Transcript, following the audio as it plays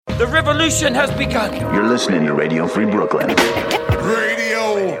The revolution has begun. You're listening to Radio Free Brooklyn.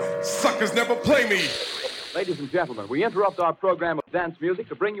 Radio suckers never play me. Ladies and gentlemen, we interrupt our program of dance music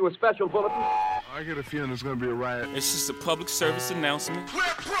to bring you a special bulletin. I get a feeling there's going to be a riot. It's just a public service announcement.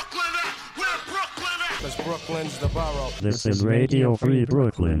 Where Brooklyn at? Where Brooklyn at? Because Brooklyn's the borough. This is Radio Free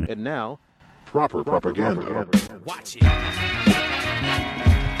Brooklyn. And now, proper propaganda. Watch it.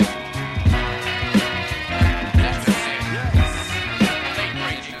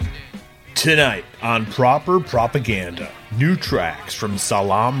 Tonight on Proper Propaganda, new tracks from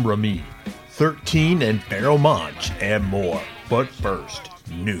Salam Rami, 13 and Pharaoh Monch, and more. But first,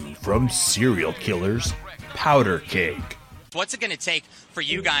 new from Serial Killers, Powder Keg. What's it going to take for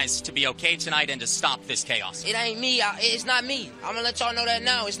you guys to be okay tonight and to stop this chaos? It ain't me. It's not me. I'm going to let y'all know that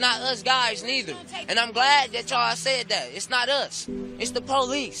now. It's not us guys neither. And I'm glad that y'all said that. It's not us. It's the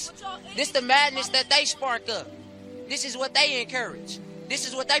police. This the madness that they spark up. This is what they encourage. This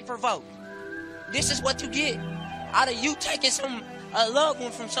is what they provoke. This is what you get out of you taking a loved one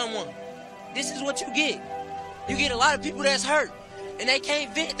from someone. This is what you get. You get a lot of people that's hurt, and they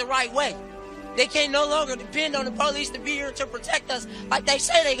can't vent the right way. They can't no longer depend on the police to be here to protect us like they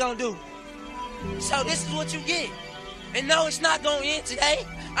say they gonna do. So this is what you get. And no, it's not gonna end today.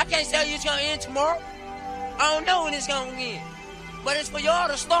 I can't tell you it's gonna end tomorrow. I don't know when it's gonna end. But it's for y'all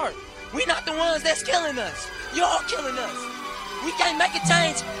to start. We not the ones that's killing us. Y'all killing us. We can't make a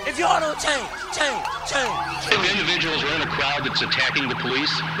change if y'all don't change. If individuals are in a crowd that's attacking the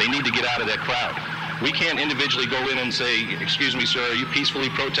police, they need to get out of that crowd. We can't individually go in and say, excuse me, sir, are you peacefully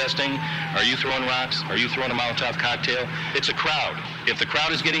protesting? Are you throwing rocks? Are you throwing a Molotov cocktail? It's a crowd. If the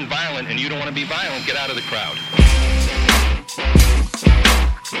crowd is getting violent and you don't want to be violent, get out of the crowd.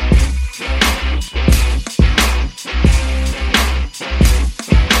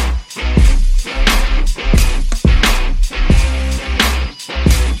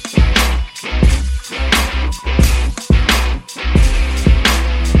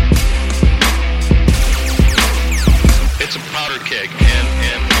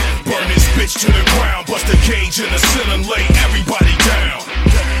 To the ground, bust the cage in the ceiling, lay everybody down.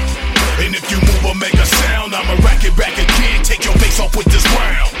 And if you move or make a sound, I'ma rack it back again, take your face off with this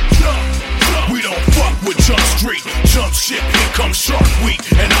round. We don't fuck with Jump Street, jump shit, here comes Shark Week,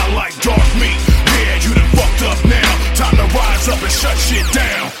 and I like dark meat. Yeah, you done fucked up now, time to rise up and shut shit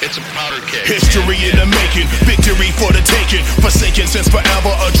down. It's a powder keg. History in the making, victory for the taking, forsaken since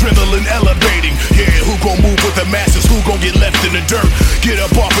forever, adrenaline elevating. Yeah, who gon' move with the masses, who gon' get left in the dirt? Get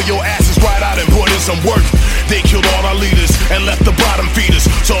up off of your asses, right out and put in some work. They killed all our leaders and left the bottom feeders.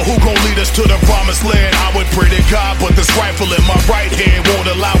 So who gon' lead us to the promised land? I would pray to God, but this rifle in my right hand won't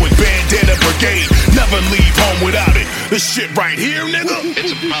allow it. Bandana brigade, never leave home without it. This shit right here, nigga,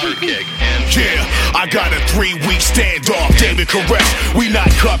 it's a powder keg. Yeah, I got a 3-week standoff, David Koresh. We not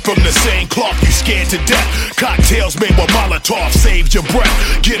cut from the same cloth, you scared to death. Cocktails made with Molotov, save your breath.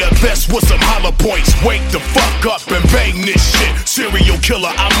 Get a vest with some hollow points, wake the fuck up and bang this shit. Serial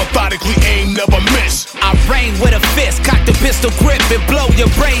killer, I methodically aim, never miss. I rain with a fist, cock the pistol grip and blow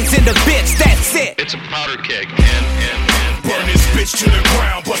your brains in the bits, that's it. It's a powder keg. Burn this bitch to the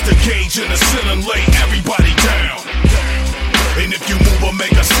ground, bust the cage in the ceiling, lay everybody down. And if you move or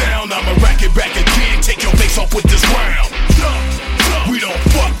make a sound, I'ma rack it back again, take your face off with this round. We don't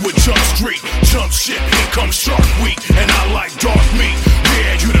fuck with Jump Street, jump shit, here comes Shark Week, and I like dark meat.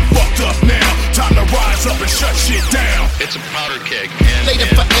 Yeah, you done fucked up now, time to rise up and shut shit down. It's a powder keg. Later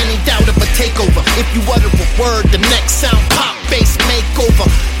for any doubt of a takeover. If you utter a word, the next sound pop bass makeover.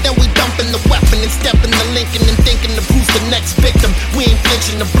 Then we dumping the weapon and stepping the Lincoln and thinking of who's the next victim. We ain't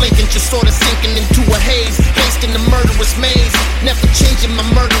flinching or blinking, just sort of sinking into a haze, placed in the murderous maze. Never changing my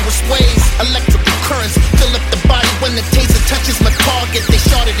murderous ways. Electrical currents fill up the body when the taser touches my target. They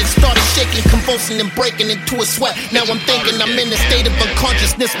shot it and started shaking, convulsing and breaking into a sweat. Now I'm thinking I'm in a state of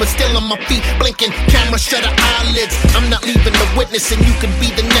unconsciousness, but still on my feet blinking. Camera shutter eyelids. I'm not leaving a witness, and you could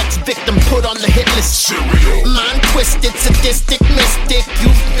be the next victim put on the hit list. Mind twisted, sadistic, mystic.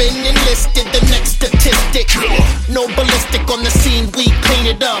 You've been enlisted, the next statistic. No ballistic on the scene, we clean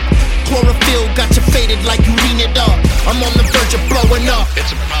it up. Chlorophyll got you faded like you lean it up. I'm on the verge of blowing up.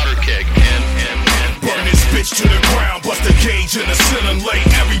 It's a powder keg. Burn this bitch to the ground, bust the cage in the ceiling, lay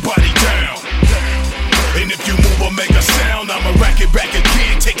everybody down. And if you move or make a sound, I'ma rack it back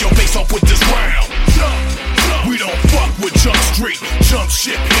again, take your face off with this round. We don't fuck with Jump Street, jump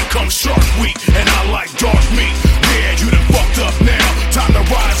shit, here comes Shark Week, and I like dark meat. Yeah, you done fucked up now, time to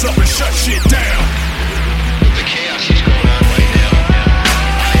rise up and shut shit down. The chaos is going on right now.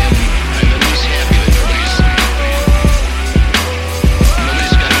 I'm the least happy that nobody's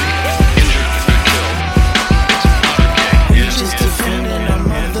got injured or killed. It's a powder keg. We just defending our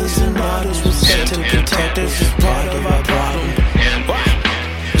mother this is part of our problem. And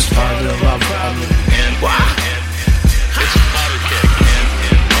It's part of our problem. and it's a powder keg.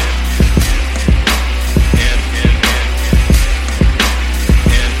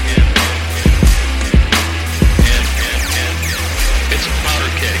 It's a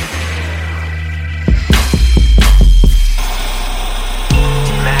powder keg.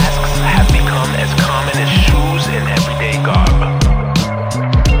 Masks have become as common as shoes and everyday garb.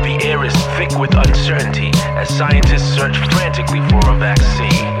 The air is thick with uncertainty as scientists search frantically for a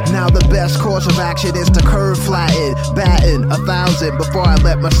vaccine. Now the best course of action is to curve flatten, batten 1,000 before I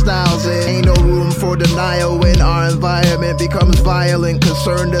let my styles in. Ain't no room for denial when our environment becomes violent,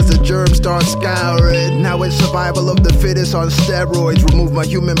 concerned as the germs start scouring. Now it's survival of the fittest on steroids. Remove my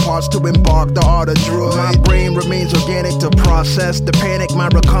human parts to embark the art of droid. My brain remains organic to process the panic. My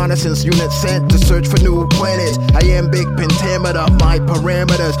reconnaissance unit sent to search for new planets. Iambic pentameter, my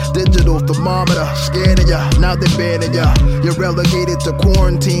parameters. Digital thermometer, scanning ya. Now they're banning ya. You're relegated to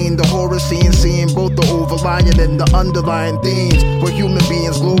quarantine. The horror scene, seeing both the overlying and the underlying themes. We're human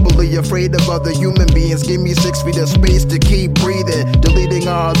beings globally afraid of other human beings. Give me 6 feet of space to keep breathing. Deleting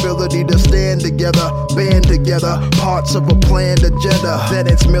our ability to stand together, band together, parts of a planned agenda. Then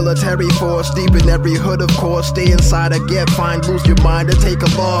it's military force, deep in every hood, of course. Stay inside or get fined, lose your mind or take a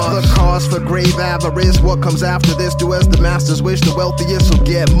loss. The cause for grave avarice, what comes after this? Do as the masters wish, the wealthiest will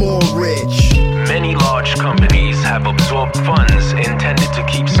get more rich. Many large companies have absorbed funds intended to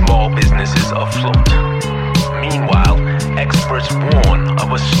keep small businesses afloat. Meanwhile, experts warn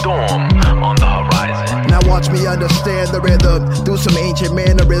of a storm on the horizon. Now watch me understand the rhythm. Do some ancient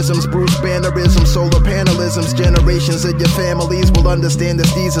mannerisms, Bruce Bannerism, solar panelisms. Generations of your families will understand the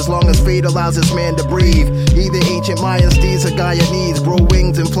steeds as long as fate allows this man to breathe. Either ancient Mayan steeds or Guyanese. Grow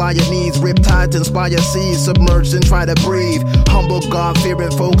wings and fly your needs. Riptides inspire seas, submerged and try to breathe. Humble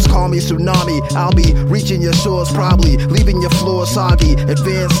God-fearing folks call me tsunami. I'll be reaching your shores probably, leaving your floor soggy.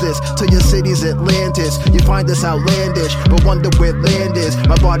 Advance this to your city's Atlantis. You find this outlandish, but wonder where land is.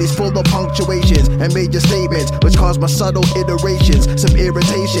 My body's full of punctuations and major statements, which cause my subtle iterations some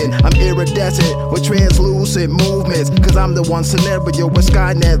irritation. I'm iridescent with translucent movements, cause I'm the one scenario where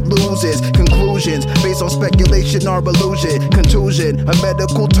Skynet loses. Conclusions based on speculation or illusion. Contusion, a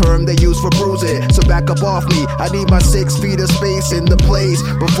medical term they use for bruising. So back up off me, I need my 6 feet of space in the place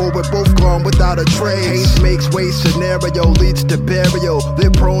before we're both gone without a trace. Haste makes waste, scenario leads to burial.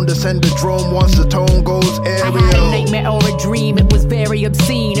 They're prone to send a drone once the tone goes aerial. I had a nightmare or a dream, it was very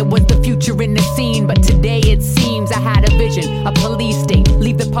obscene. It was the future in the scene, but today it seems I had a vision, a police state.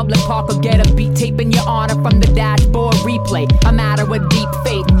 Leave the public park or get a beat tape in your honor from the dashboard replay. A matter of deep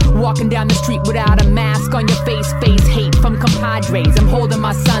faith, walking down the street without a mask on your face. Face hate from compadres, I'm holding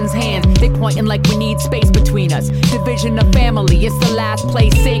my son's hand. They pointing like we need space between us. Division of family, it's the last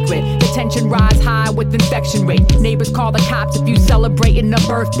place sacred. The tension rise high with infection rate. Neighbors call the cops if you celebrating a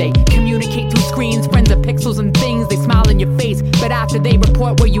birthday. Communicate through screens, friends are pixels and things. They smile in your face, but after they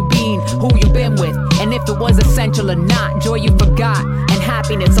report where you been, who you been with, and if it was essential or not. Joy you forgot, and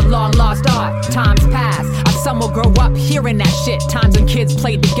happiness a long lost art. Times pass, some will grow up hearing that shit. Times when kids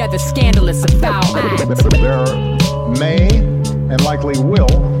played together, scandalous and foul acts. There may and likely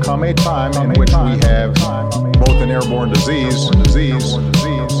will come a time in which we have both an airborne disease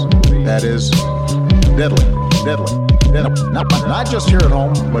that is deadly. Not just here at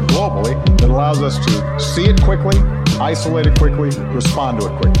home, but globally, that allows us to see it quickly, isolate it quickly, respond to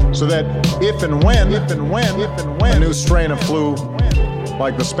it quickly. So that if and when a new strain of flu,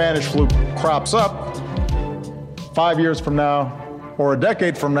 like the Spanish flu, crops up 5 years from now or a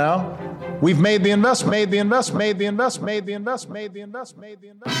decade from now, we've made the investment.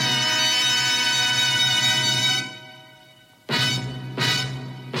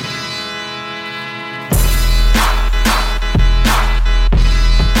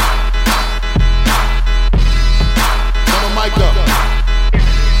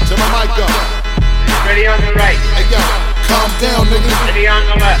 Ready on the right. Hey yo, calm down, nigga. Ready on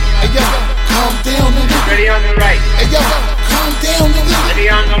the left. Hey yo, calm down, nigga. Ready on the right. Hey yo, calm down, nigga.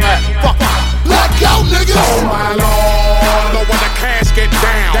 Ready on the left. Blackout, nigga. Oh my lord, know when the cash get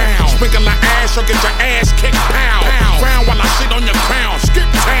down. Sprinkle the ash or get your ass kicked pound. Frown while I sit on your crown. Skip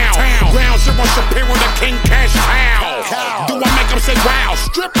town. Ground zero Shapiro, the king cash cow. Do I make them say wow?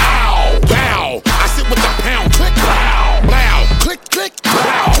 Strip out. Bow. I sit with the pound. Click. Blow. Blow. Click. Click.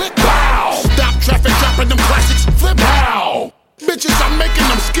 Blow. Click. Blow. Stop traffic, dropping them classics. Flip. Blow. Bitches, I'm making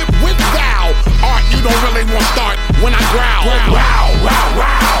them skip with thou. Art, you don't really want to start when I growl. Wow.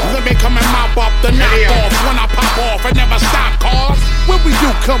 Let me come and mop up the knockoffs. When I pop off, I never stop, cause when we do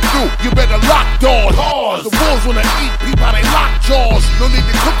come through, you better lock doors. The wolves wanna eat people, they lock jaws. No need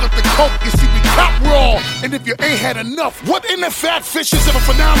to cook up the coke, you see we cop raw. And if you ain't had enough, what in the fat fish is of a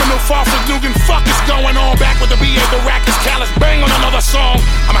phenomenal far from Dugan? Fuck is going on? Back with the BA, the rack is callous. Bang on another song.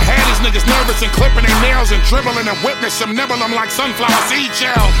 I'ma have these niggas nervous and clipping their nails and dribbling and witness some nibble them like sunflower seed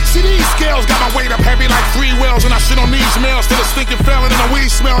gel. See these scales got my weight up heavy like 3 wheels, and I shit on these males till the stinking felon and a weed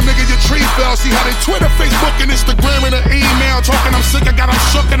smell. Nigga, your tree fell. See how they Twitter, Facebook, and Instagram and an email talking I'm sick. I got them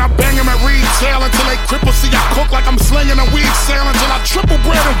shook and I bang them at retail until they cripple. See I cook like I'm slinging a weed sale until I triple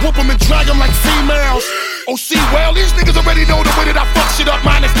bread and whoop them and drag them like females. Oh, see, well, these niggas already know the way that I fuck shit up,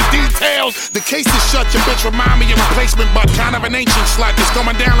 minus the details. The case is shut, your bitch remind me of replacement, but kind of an ancient slut that's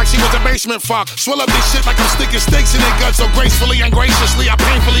going down like she was a basement fuck. Swell up this shit like I'm sticking stakes in their guts, so gracefully and graciously I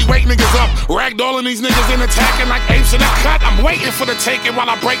painfully wake niggas up. Ragdolling these niggas and attacking like apes in a cut. I'm waiting for the taking while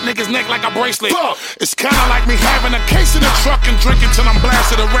I break niggas' neck like a bracelet. It's kinda like me having a case in the truck and drinking till I'm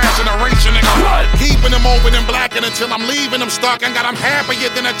blasted a rash and a race a nigga. Keeping them open and blacking until I'm leaving them stuck and got them happier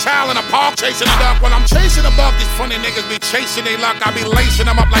than a child in a park chasing a duck. While I'm chasing a buck, these funny niggas be chasing they luck. I be lacing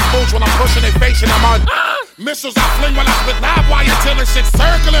them up like boots when I'm pushing they facing them on. Missiles I fling when I spit live wire till the shit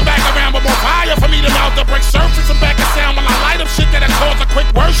circling back around, but more fire for me to melt the break surface and back and sound when I light up shit that'll cause a quick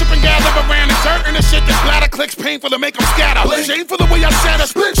worship and gather around and dirt and the shit that splatter clicks painful to make them scatter. Shameful the way I shatter,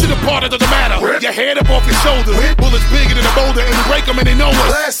 split shit apart, it doesn't matter. Your head up off your shoulders, bullets bigger than a boulder and we break them and they know us.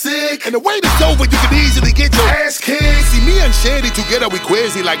 Classic. And the way it's over, you can easily get your ass kicked. See me and Shady together, we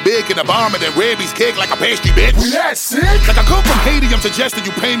quizzy like big in a bomb and then rabies kick like a pastry bitch. We that sick? Like I come from Haiti, I'm suggesting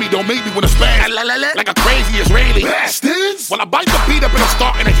you pay me, don't make me wanna spaz. Like a crazy Israeli bastards. Well, I bite the beat up and I'm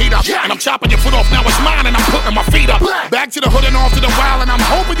starting to heat up. And I'm chopping your foot off, now it's mine and I'm putting my feet up. Back to the hood and off to the wild, and I'm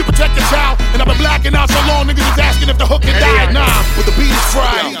hoping you protect the child. And I've been blacking out so long, niggas is asking if the hook can die. Nah, but the beat is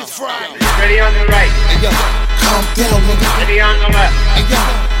fried. Ready on the right. Hey yo, calm down, nigga. Ready on the left. Hey yo,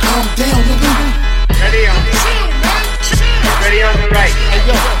 calm down, nigga. Ready on the Ready on the right. Hey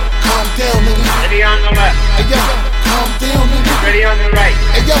yo, calm down, nigga. Ready on the left. Hey yo, calm down, nigga. Ready on the right.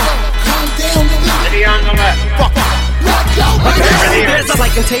 Hey yo, calm down, nigga. Ready on the left. There's a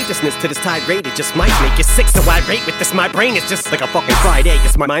slight contagiousness to this tirade. It just might make you sick, so I rate with this. My brain is just like a fucking fried egg.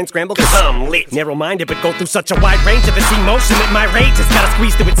 It's my mind scrambled cause I'm lit. Narrow-minded but go through such a wide range of this emotion that my rage has gotta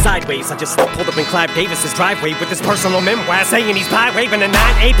squeeze through it sideways. I just pulled up in Clive Davis's driveway with his personal memoir saying he's pie waving a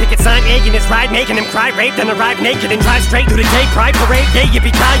 9A picket sign, egging his ride, making him cry rape, then arrive naked and drive straight through the gay pride parade. Yeah,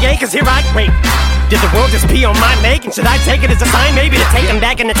 yippee-ki-yay, cause here I wait. Did the world just pee on my leg? And should I take it as a sign maybe to take him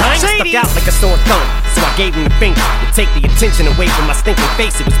back in the time? Stuck out like a sore thumb, so I gave him the finger to take the attention away from my stinking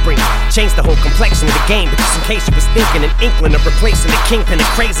face it was bringing. Changed the whole complexion of the game, but just in case you was thinking an inkling of replacing the kingpin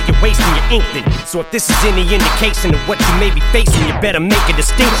and crazy, you're wasting your inkling. So if this is any indication of what you may be facing, you better make a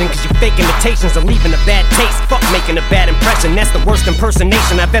distinction, cause your fake imitations are leaving a bad taste. Fuck making a bad impression, that's the worst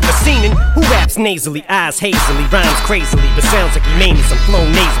impersonation I've ever seen. And who raps nasally, eyes hazily, rhymes crazily, but sounds like he made me some flow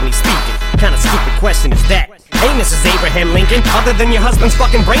nasally speaking. Kinda stupid question is that? Hey, Mrs. Abraham Lincoln, other than your husband's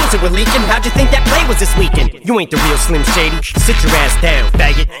fucking brains that were leaking, how'd you think that play was this weekend? You ain't the real Slim Shady, sit your ass down,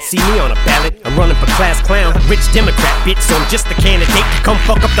 faggot. See me on a ballot, I'm running for class clown, rich Democrat bitch, so I'm just the candidate to come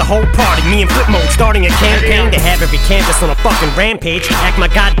fuck up the whole party. Me and Flip Mode starting a campaign to have every canvas on a fucking rampage. Act my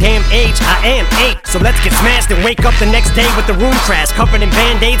goddamn age, I am 8, so let's get smashed and wake up the next day with the room trash covered in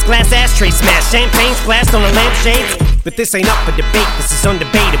band-aids, glass ashtray smashed, champagne splashed on the lampshades. But this ain't up for debate, this is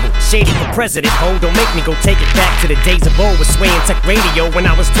undebatable. Shady for president, ho, don't make me go take it back to the days of old with Sway and Tech Radio. When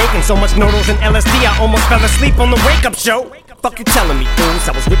I was taking so much noodles and LSD, I almost fell asleep on the wake-up show. Fuck you telling me, fools?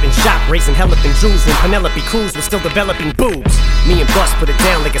 I was whipping shop, raising hell up in Drews when Penelope Cruz was still developing boobs. Me and Bus put it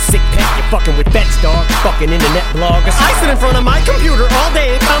down like a sick pet. You're fucking with bets, dog. Fucking internet bloggers. I sit in front of my computer all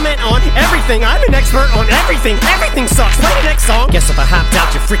day and comment on everything. I'm an expert on everything. Everything sucks. Play the next song. Guess if I hopped out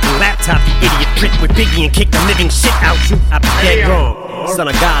your freaking laptop, you idiot prick with Biggie and kicked the living shit out you, I'd be dead wrong. Son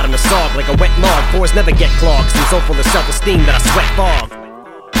of God, I'm a sog like a wet log. Boys never get clogged. I'm so full of self-esteem that I sweat fog.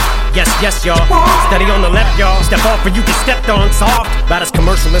 Yes, yes, y'all. Steady on the left, y'all. Step off or you get stepped on. Soft. About as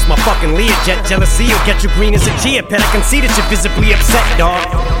commercial as my fucking Learjet. Jealousy will get you green as a chia pet. I can see that you're visibly upset, dog.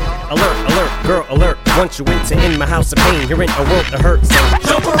 Alert, alert, girl, alert. Once you enter in my house of pain, you're in a world of hurt. So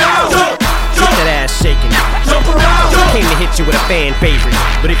jump around, jump. Get that ass shaking. Jump around, jump. Came to hit you with a fan favorite.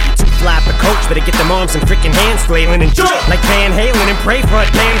 But if you too fly for coach, better get them arms and freaking hands flailing and jump like Van Halen and pray for a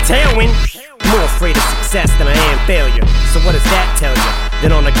damn tailwind. More afraid of success than I am failure. So what does that tell you?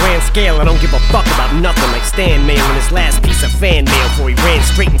 That on a grand scale I don't give a fuck about nothing, like Stan mailing his last piece of fan mail before he ran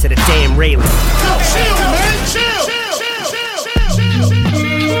straight into the damn railing. Chill, man, chill.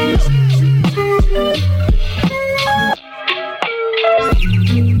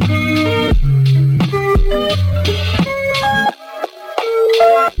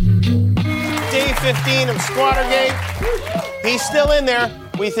 Day 15 of Squattergate. He's still in there,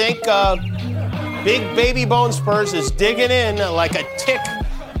 we think.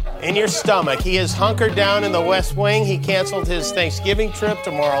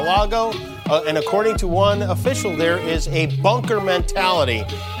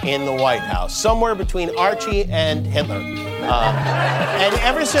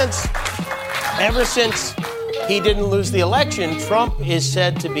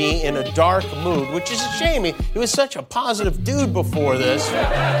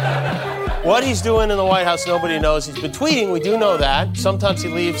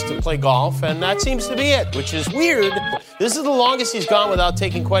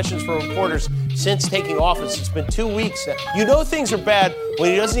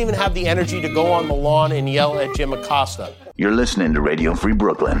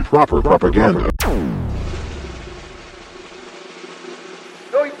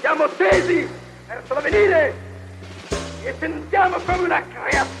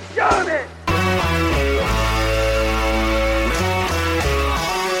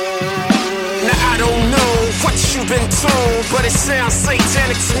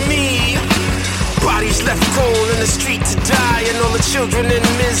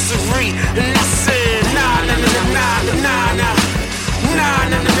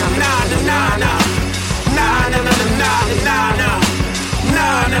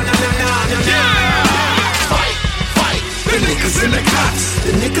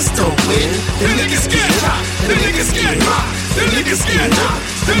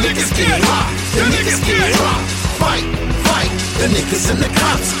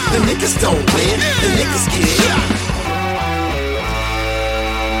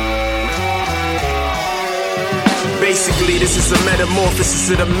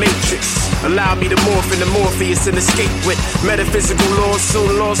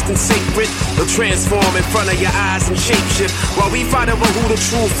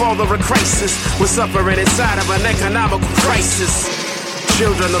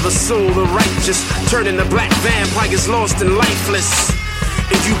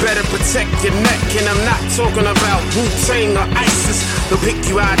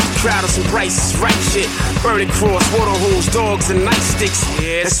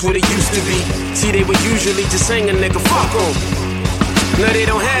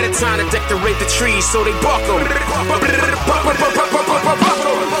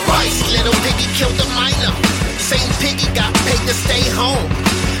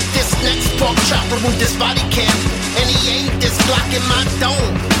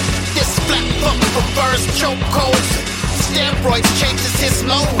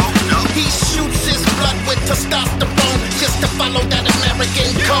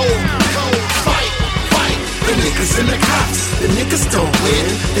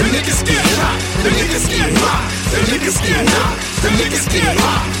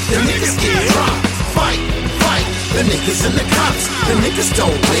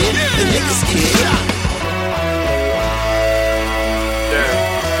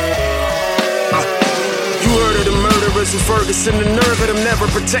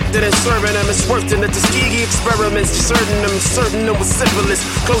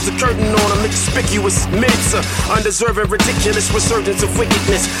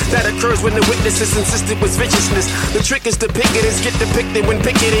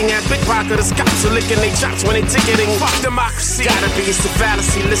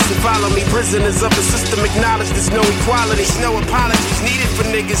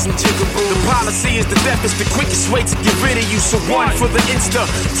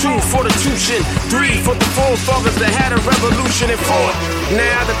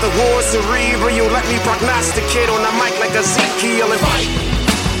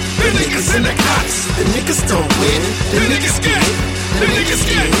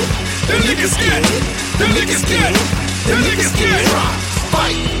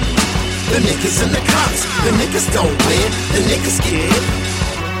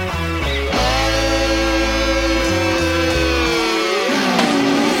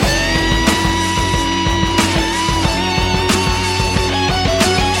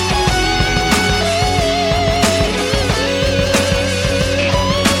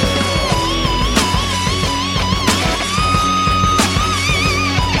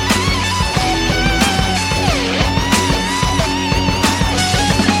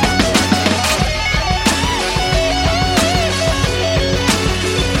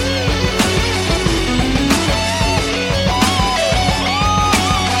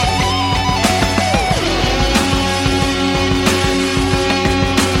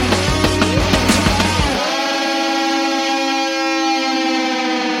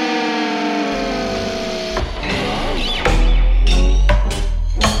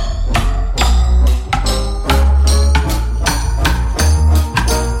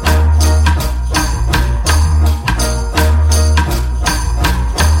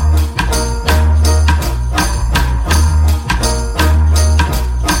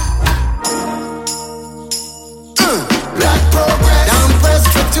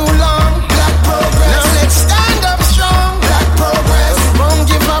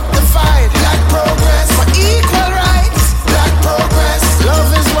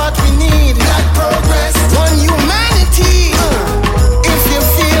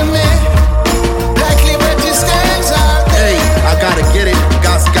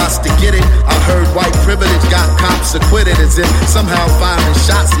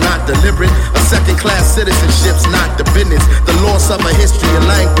 not deliberate. A second-class citizenship's not the business. The loss of a history, a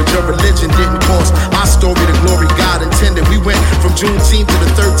language, or religion didn't cost our story the glory God intended. We went from Juneteenth to the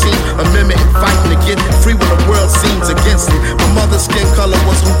 13th Amendment and fighting to get free when the world seems against it. My mother's skin color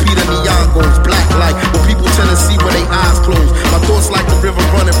was Lupita Nyong'o's, black light, what people tend to see when they eyes closed. My thoughts like the river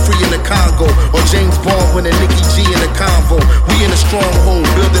running free in the Congo, or James Baldwin and Nikki G in the convo. We in a stronghold,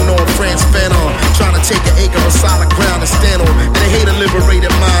 building on France Fanon, trying to take an acre of solid ground to stand on. They hate a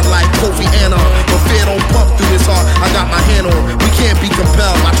liberated mind like Kofi Annan, but fear don't pump through this heart I got my hand on. We can't be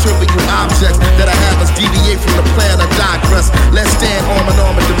compelled by trivial objects that I have us deviate from the plan or digress. Let's stand arm in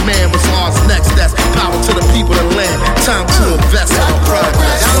arm and demand what's ours next. That's power to the people and land. Time to invest in our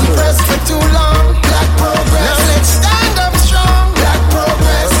progress. Down pressed for too long. Black progress. Now let's stand up strong. Black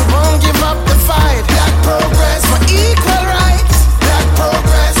progress. We won't give up the fight. Black progress. For equal rights. Black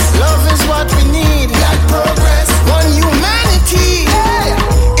progress. Love is what we need. Black progress. One humanity. Hey,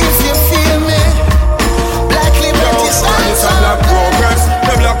 if you feel me. Black liberty stands up. Black progress.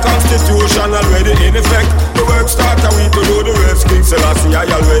 The black constitution already in effect. The work start and we to do the rest. King Selassie I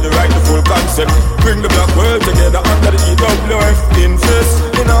already write the full concept. Bring the black world together under the EWF interest.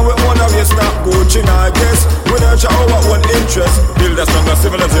 In our own way stop coaching I guess. We nurture our own interest. Build a stronger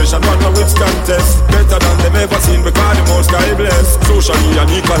civilization, one with contest. Better than them ever seen because the most high blessed. Socially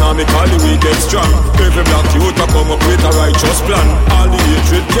and economically we get strong. Every black youth a come up with a righteous plan. All the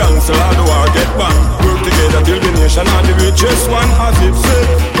hatred cancel, all the war get banned. Work together till the nation and the richest one. As it said,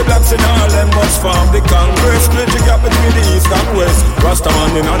 the blacks in Harlem must form the Congress. Bridge the gap between the east and west.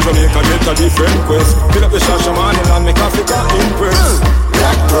 Rastaman in Jamaica get a different quest. Fill up the Shashaman and make Africa impress.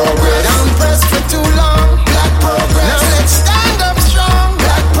 Black progress. Down pressed for too long. Black progress. Now let's stand up strong.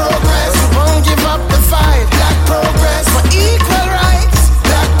 Black progress. We won't give up the fight. Black progress. For equal rights.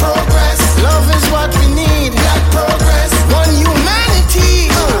 Black progress. Love is what we need. Black progress. One humanity.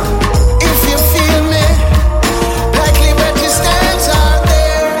 If you feel me, black liberty stands out there.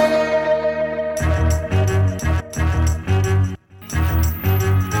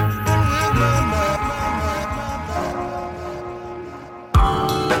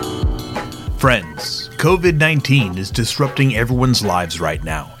 Friends, COVID-19 is disrupting everyone's lives right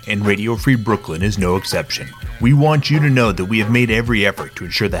now, and Radio Free Brooklyn is no exception. We want you to know that we have made every effort to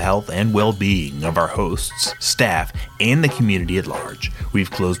ensure the health and well-being of our hosts, staff, and the community at large. We've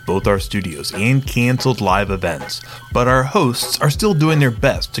closed both our studios and canceled live events, but our hosts are still doing their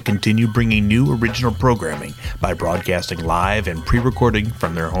best to continue bringing new original programming by broadcasting live and pre-recording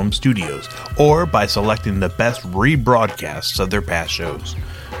from their home studios, or by selecting the best rebroadcasts of their past shows.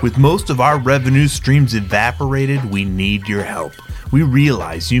 With most of our revenue streams evaporated, we need your help. We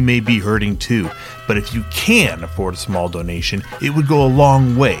realize you may be hurting too, but if you can afford a small donation, it would go a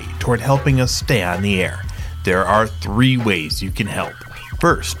long way toward helping us stay on the air. There are 3 ways you can help.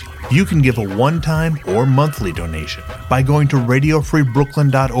 First, you can give a one-time or monthly donation by going to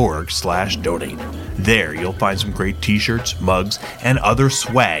radiofreebrooklyn.org/donate. There you'll find some great t-shirts, mugs, and other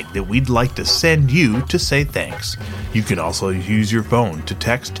swag that we'd like to send you to say thanks. You can also use your phone to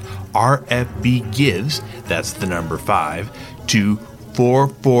text RFB Gives, that's the number 5, to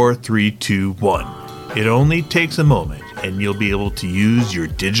 44321. It only takes a moment and you'll be able to use your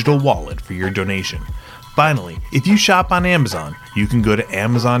digital wallet for your donation. Finally, if you shop on Amazon, you can go to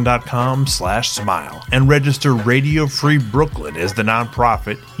amazon.com/smile and register Radio Free Brooklyn as the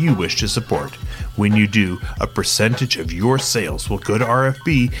nonprofit you wish to support. When you do, a percentage of your sales will go to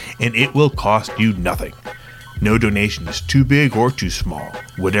RFB and it will cost you nothing. No donation is too big or too small.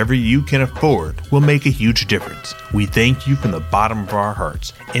 Whatever you can afford will make a huge difference. We thank you from the bottom of our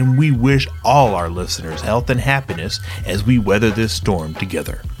hearts, and we wish all our listeners health and happiness as we weather this storm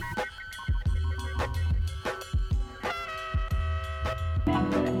together.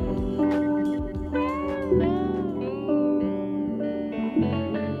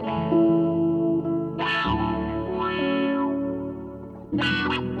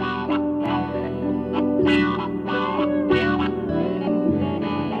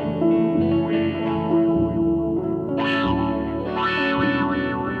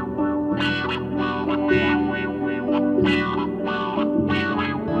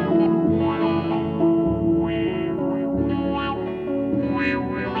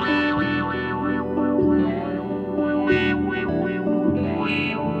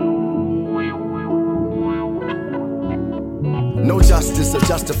 a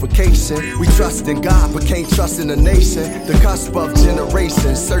justification. We trust in God, but can't trust in the nation. The cusp of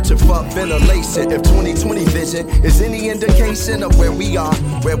generations, searching for ventilation. If 2020 vision is any indication of where we are,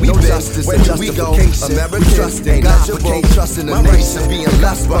 where we been, justice, where do we go? American, we trust in God, but can't trust in the nation. Being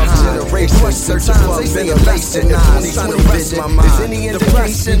left behind, generations, searching for ventilation. If 2020 vision is any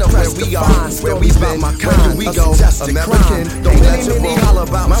indication of where we are, where we been, where do we go? American, don't let your ball holler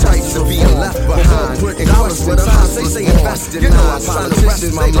about my rights of being left behind. Putting dollars with us, they say invest in nine.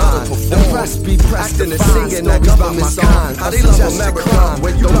 Politicians, they love to perform. The press be acting and singing that government song. How they love America,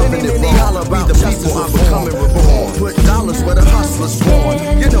 where you loving it wrong. We the people are becoming reborn. Put dollars where the hustlers born.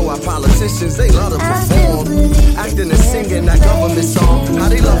 You know our politicians, they love to perform. Acting and singing that government song. How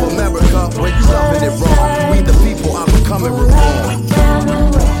they love America, where you loving it wrong. We the people are becoming reborn.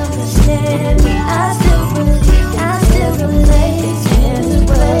 I still believe, I still relate in this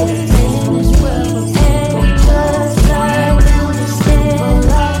way, in this world, and just like the stable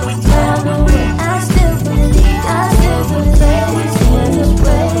around the way. I still believe, I still relate in this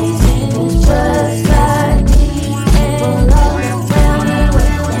way, in this just like the stable around the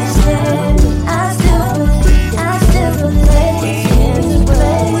way. I still believe, I still relate in this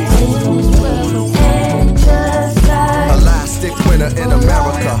way, in this world, and just like elastic winner in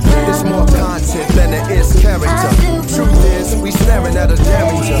America. It's more content than it is character. Truth is, we staring at a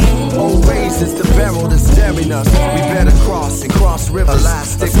danger. Old ways is the barrel that's staring us. We better cross and cross rivers.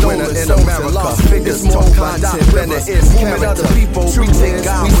 Elastic winner in America. It's more content than it is character. We take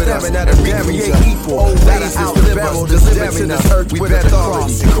God with us and recreate equal. Old ways is the barrel that's staring us. We better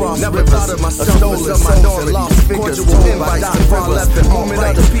cross and cross rivers. Never thought of myself as a minority. Lost figures, invites to rivers. Moving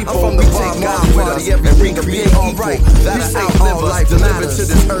other people, we take God with us and recreate equal. That is all life delivered to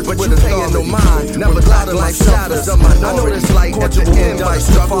this earth. But you paying no mind, never thought of life shadows of minority. I know this light at the end by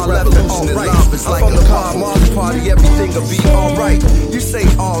struggle, revolution and love. It's like a car Marley party, everything will be alright. You say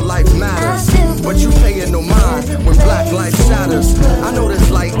all life matters, but you paying no mind when black life shatters. I know this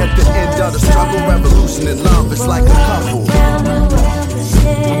light at the end of the struggle, revolution and love. It's like a couple.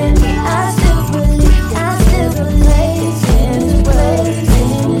 I still believe, I still relate in this way,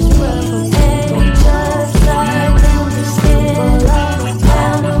 in this world, and just like the stable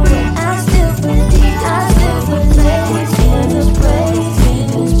around the way. I still believe, I still relate in this way, in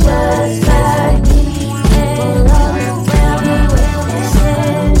this just like the stable around the way.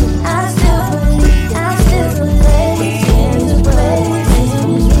 I still believe, I still relate in this way, in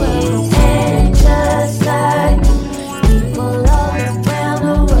this world, and just like people all around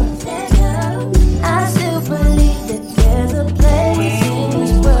the world. I still believe that there's a place in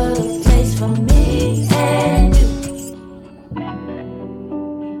this world, a place for me and you.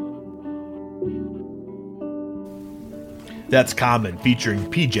 That's Common featuring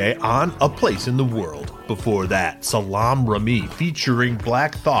PJ on A Place in the World. Before that, Salaam Remi featuring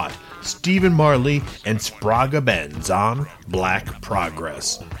Black Thought, Stephen Marley, and Sprague Benz on Black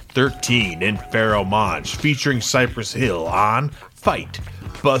Progress. 13 in Pharoah Monch featuring Cypress Hill on Fight,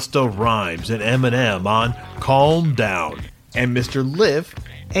 Busta Rhymes and Eminem on Calm Down, and Mr. Liv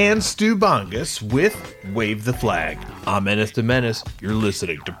and Stu Bongus with Wave the Flag. I'm Menace to Menace. You're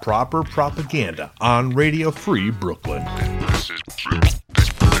listening to Proper Propaganda on Radio Free Brooklyn. This is Radio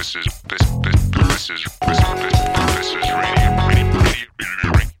Free Brooklyn. This is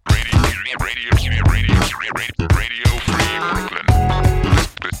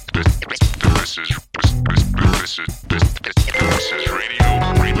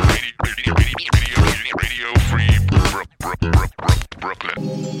Radio Free Brooklyn.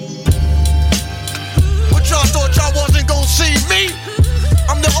 What y'all thought y'all wasn't gonna see me?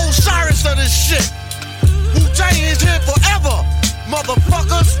 I'm the Osiris of this shit. Wu-Tang is here forever,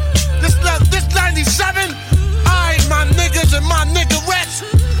 motherfuckers. This 97, I ain't my niggas and my niggerettes.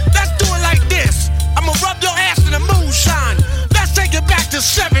 Let's do it like this. I'ma rub your ass in the moonshine. Let's take it back to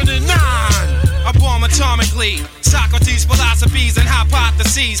 79. I bomb atomically. Socrates' philosophies and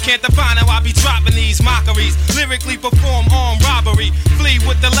hypotheses can't define how I be dropping these mockeries. Lyrically perform armed robbery, flee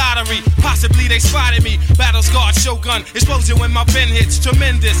with the lottery. Possibly they spotted me. Battle scarred shogun, explosion when my pen hits.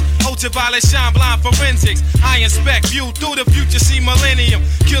 Tremendous, ultraviolet shine blind forensics. I inspect, view through the future, see millennium.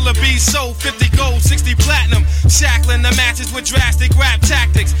 Killer bees sold 50 gold, 60 platinum. Shackling the matches with drastic rap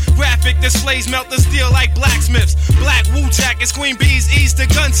tactics. Graphic displays melt the steel like blacksmiths. Black Wu jackets, Queen Bees ease the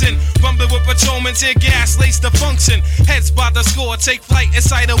Gunson. Rumble with patrolmen, tear gas, lace the function. action. Heads by the score, take flight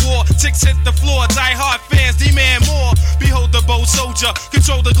inside a war. Ticks hit the floor, die hard fans demand more. Behold the bold soldier,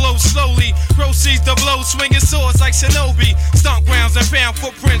 control the globe slowly. Proceeds the blow, swinging swords like Shinobi. Stomp grounds and pound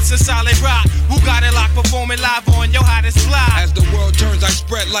footprints in solid rock. Who got it locked, performing live on your hottest fly. As the world turns, I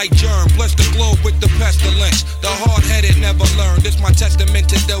spread like germ. Bless the globe with the pestilence. The hard-headed never learn. This my testament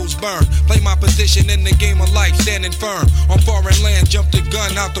to those burned. Play my position in the game of life, standing firm. On foreign land, jump the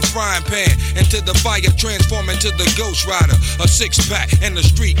gun out the frying pan. Into the fire, transform into the Ghost Rider. A six-pack and a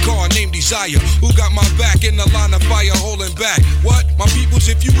street car named Desire. Who got my back in the line of fire holding back? What? My peoples,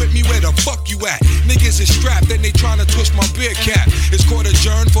 if you with me, where the fuck you at? Niggas is strapped and they tryna twist my beer cap. It's court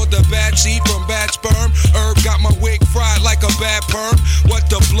adjourned for the bad seed from bad sperm. Herb got my wig fried like a bad perm. What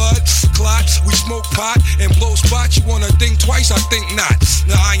the blood? Clots. We smoke pot and blow spots. You wanna think twice? I think not.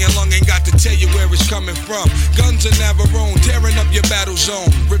 The iron lung ain't got to tell you where it's coming from. Guns in Navarone, tearing up your battle zone.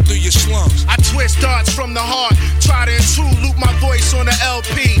 Rip through your slums. I twist darts from the heart. Try to intrude, loop my voice on the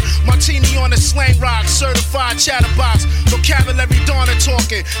LP. Martini on the slang rock, certified chatterbox. Vocabulary Donna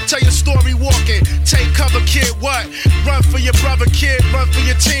talking. Tell your story walking. Take cover, kid, what? Run for your brother, kid. Run for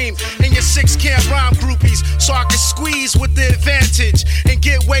your team. And your 6 can't rhyme groupies. So I can squeeze with the advantage and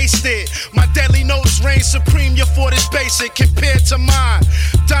get wasted. My deadly notes reign supreme. Your fort is basic compared to mine.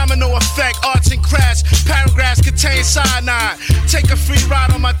 Domino effect, arts and crafts. Paragraphs contain cyanide. Take a free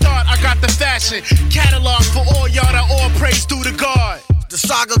ride on my dart. I got the fashion. Catalog for all y'all that all praise due to God. The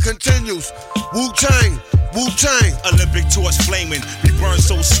saga continues. Wu-Tang, Wu-Tang. Olympic torch flaming, we burn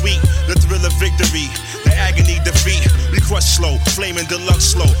so sweet. The thrill of victory, the agony defeat. We crush slow, flaming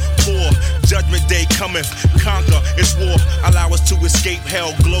deluxe slow. Poor, judgment day cometh, conquer, it's war. Allow us to escape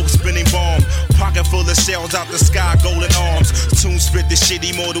hell, globe spinning bomb. Pocket full of shells out the sky, golden arms. Tune spit the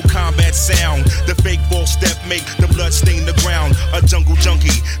shitty Mortal Kombat sound. The fake false step make the blood stain the ground. A jungle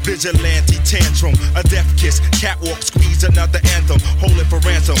junkie, vigilante tantrum. A death kiss, catwalk squeeze another anthem. Hold it for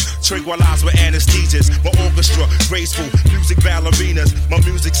ransom, tranquilize with anesthesias. My orchestra, graceful, music ballerinas. My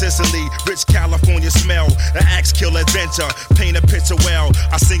music Sicily, rich California smell. An axe kill adventure, paint a picture well.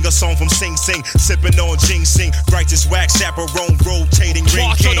 I sing a song from Sing Sing, sipping on ginseng. Righteous wax, chaperone, rotating ring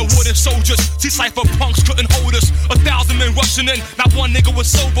March kings. of the wooden soldiers, see cypher punks couldn't hold us. 1,000 men rushing in, not one nigga was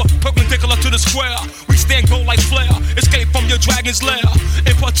sober. Perpendicular to the square, we stand gold like flare. Escape from your dragon's lair.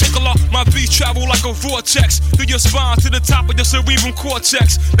 In particular, my beats travel like a vortex through your spine to the top of your cerebral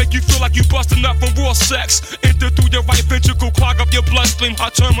cortex. Make you feel like you busting up from raw sex. Enter through your right ventricle, clog up your bloodstream.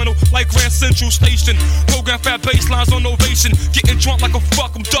 Hot terminal like Grand Central Station. Program fat baselines on ovation. Getting drunk like a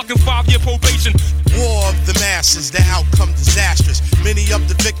fuck, I'm ducking 5-year probation. War of the masses, the outcome disastrous. Many of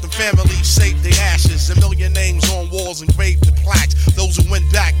the victim families saved their ashes. A million names on walls engraved in plaques. Those who went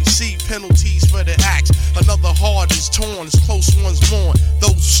back receive penalties for their acts. Another heart is torn, as close ones mourn.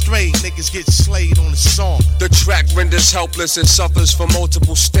 Those strayed niggas get slayed on the song. The track renders helpless and suffers from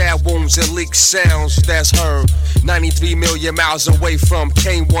multiple stab wounds and leaked sounds that's heard 93 million miles away from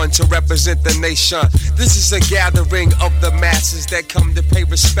K1 to represent the nation. This is a gathering of the masses that come to pay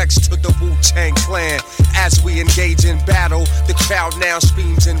respects to the Wu-Tang Clan. As we engage in battle, the crowd now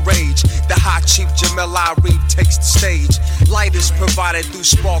screams in rage. The high chief Jamel Ari takes the stage. Light is provided through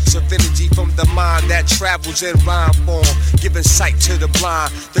sparks of energy from the mind that travels in rhyme form, giving sight to the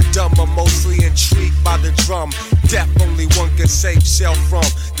blind. The dumb are mostly intrigued by the drum. Death only one can save self from.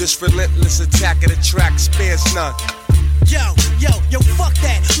 This relentless attack of the track spares none. Yo, fuck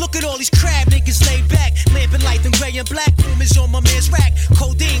that. Look at all these crab niggas laid back. Lamping light and gray and black. Room is on my man's rack.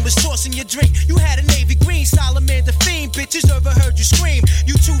 Codeine was tossing your drink. You had a navy green, Salamander fiend. Bitches never heard you scream.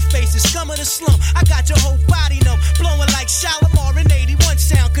 You two-faced, scum of the slum. I got your whole body numb. Blowing like Shalimar in 81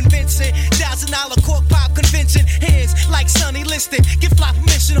 sound convincing. $1,000 cork pop convincing. Hands like Sonny Liston. Give fly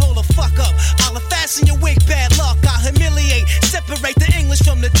permission, hold the fuck up. I'll fasten your wig, bad luck. I'll humiliate. Separate the English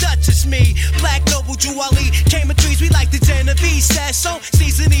from the Dutch. It's me. Black Noble Jew Ali. Came in threes, we like the Genovese. Says so.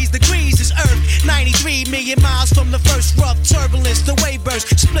 Season these degrees is Earth. 93 million miles from the first rough turbulence. The wave burst.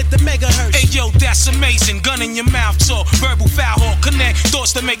 Split the megahertz. Hey yo, that's amazing. Gun in your mouth talk. Verbal foul hawk. Connect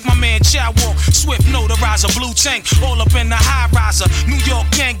thoughts to make my man chow walk. Swift notarizer. Blue tank. All up in the high riser. New York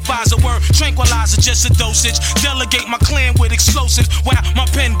gang visor. Word tranquilizer. Just a dosage. Delegate my clan with explosives. Wow, my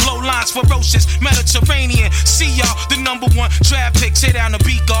pen blow lines ferocious. Mediterranean. See y'all. The #1 trap pick. Tear down the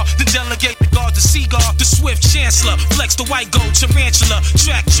beat guard. The delegate the guard. The seagull. The swift chancellor. Flex the white gold. Tarantula.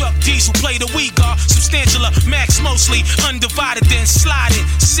 Track truck diesel. Play the weak guard. Substantial. Max mostly. Undivided then sliding.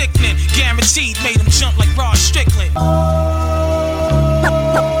 Sickening. Guaranteed. Made him jump like Rod Strickland.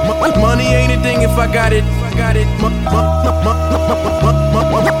 Money ain't a thing if I got it.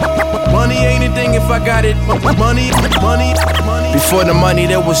 Money ain't a thing if I got it. Money. Before the money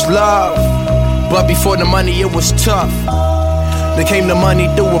there was love. But before the money, it was tough. Then came the money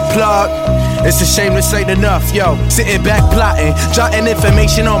through a plug. It's a shame this ain't enough, yo. Sitting back plotting, jotting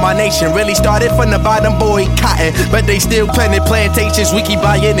information on my nation. Really started from the bottom, boy, cotton. But they still planting plantations, we keep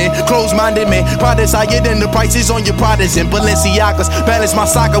buying in. Close-minded men, products higher than the prices on your Pradas and Balenciagas. Balance my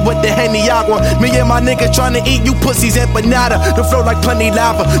soccer with the Henny Agua. Me and my niggas trying to eat you pussies empanada. The flow like plenty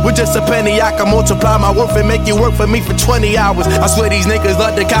lava, with just a penny I can multiply my worth and make you work for me for 20 hours. I swear these niggas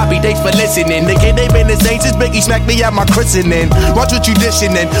love to copy, thanks for listening. Nigga, they been the same since Biggie smacked me at my christening. Watch what you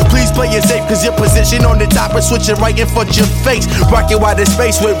dishing in, please play it safe. Cause your position on the top is switching right in front your face. Rockin' wide in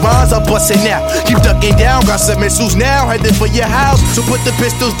space with rhymes, I'm bustin' out. Keep ducking down, got some missiles now, headed for your house. So put the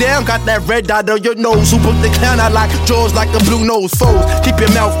pistols down, got that red dot on your nose. Who put the clown out like jaws like a blue nose foes? Keep your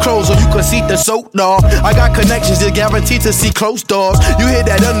mouth closed so you can see the soap, dawg. I got connections, you're guaranteed to see close doors. You hear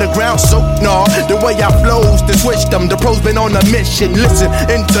that underground soap, nah. The way I flows, to switch them. The pros been on a mission. Listen,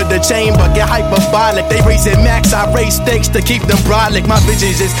 into the chamber, get hyperbolic. They raising max, I raise stakes to keep them brolic. My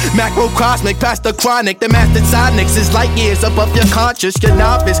visions is macrocosmic, past the chronic. The master sonics is light years above your conscious, your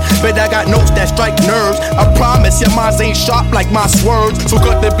novice. But I got notes that strike nerves. I promise your minds ain't sharp like my swerves. So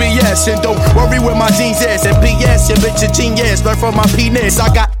cut the BS and don't worry where my jeans is. And PS, your bitch a genius. Learn from my penis.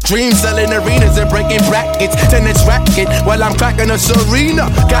 I got dreams selling arenas and breaking brackets. Tennis racket while I'm cracking a Serena.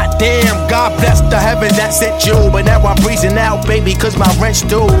 Goddamn, God bless the heavens that sent you. But now I'm breezing out, baby, cause my rent's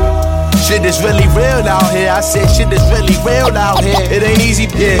due. Shit is really real out here. I said shit is really real out here. It ain't easy,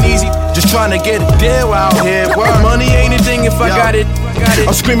 just trying to get a deal out here. Word. Money ain't a thing if I got it.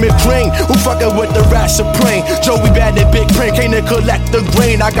 I'm screaming cream, who fucking with the rat supreme? Joey bad and big print, came to collect the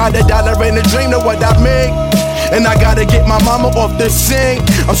green. I got $1 in a dream, know what I mean? And I gotta get my mama off the scene.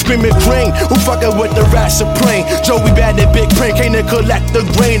 I'm screaming cream, who fucking with the rat supreme? Joey bad and big print, came to collect the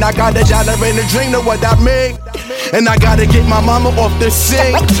green. I got $1 in a dream, know what I mean? And I gotta get my mama off the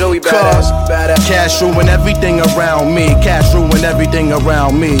scene. Joey badass, badass. Cash ruin everything around me. Cash ruin everything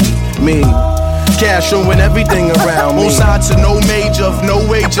around me. Cash ruin everything around me. Won't sign to no major, no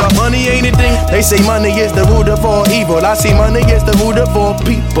wager. Money ain't a thing. They say money is the root of all evil. I see money is the root of all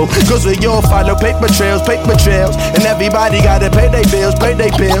people. Cause we all follow paper trails. And everybody gotta pay their bills,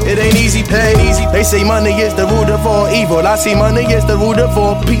 It ain't easy, pay easy. They say money is the root of all evil. I see money is the root of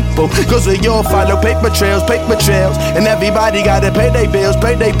all people. Cause we all follow paper trails. And everybody gotta pay their bills,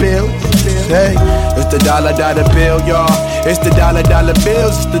 Hey, it's the dollar bill, y'all. It's the dollar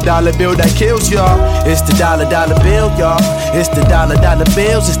bills. It's the dollar bill that kills y'all. It's the dollar bill, y'all. It's the dollar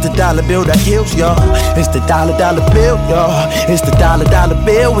bills. It's the dollar bill that kills y'all. It's the dollar bill, y'all. It's the dollar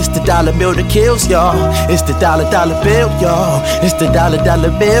bill. It's the dollar bill that kills y'all. It's the dollar bill, y'all. It's the dollar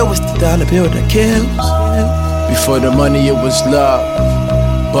bill. It's the dollar bill that kills. Before the money, it was love.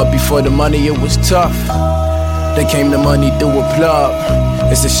 But before the money, it was tough. Then came the money through a plug.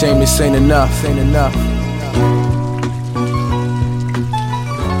 It's a shame this ain't enough.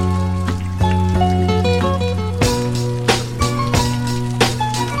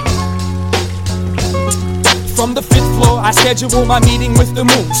 From the 5th floor, I schedule my meeting with the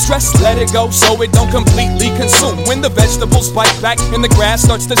moon. Stress, let it go so it don't completely consume. When the vegetables bite back and the grass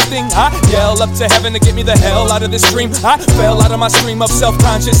starts to sting, I yell up to heaven to get me the hell out of this dream. I fell out of my stream of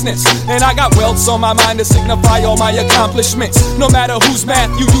self-consciousness, and I got welts on my mind to signify all my accomplishments. No matter whose math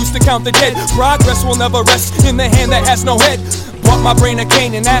you use to count the dead, progress will never rest in the hand that has no head. Bought my brain a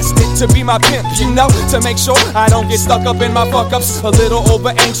cane and asked it to be my pimp, you know, to make sure I don't get stuck up in my fuck-ups. A little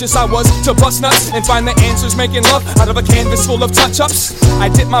over-anxious I was to bust nuts and find the answers, making love out of a canvas full of touch-ups. I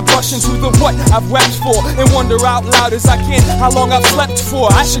dip my brush into the what I've wept for and wonder out loud as I can how long I've slept for.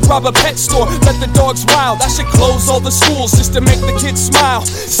 I should rob a pet store, let the dogs wild. I should close all the schools just to make the kids smile.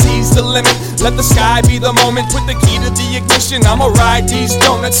 Seize the limit, let the sky be the moment. Put the key to the ignition, I'ma ride these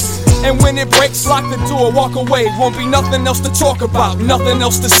donuts. And when it breaks, lock the door, walk away. Won't be nothing else to talk about, nothing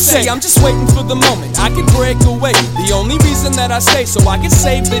else to say. I'm just waiting for the moment I can break away. The only reason that I stay so I can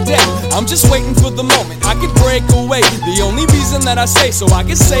save the day. I'm just waiting for the moment I can break away. The only reason that I stay so I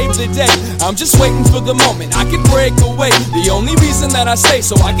can save the day. I'm just waiting for the moment I can break away. The only reason that I stay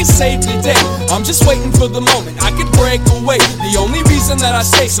so I can save the day. I'm just waiting for the moment I can break away. The only reason that I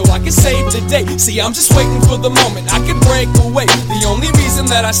stay so I can save the day. See, I'm just waiting for the moment I can break away. The only reason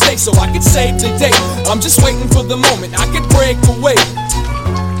that I stay so I can save the day. I'm just waiting for the moment I can break away.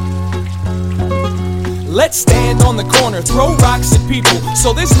 Let's stand on the corner, throw rocks at people,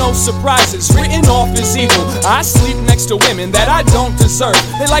 so there's no surprises, written off as evil. I sleep next to women that I don't deserve.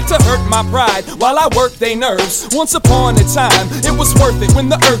 They like to hurt my pride while I work their nerves. Once upon a time, it was worth it when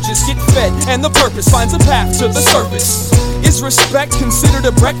the urges get fed and the purpose finds a path to the surface. Is respect considered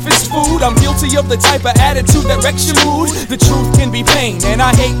a breakfast food? I'm guilty of the type of attitude that wrecks your mood. The truth can be pain, and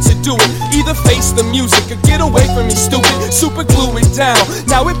I hate to do it. Either face the music or get away from me, stupid. Super glue it down,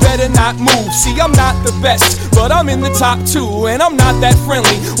 now it better not move. See, I'm not the best, but I'm in the top 2, and I'm not that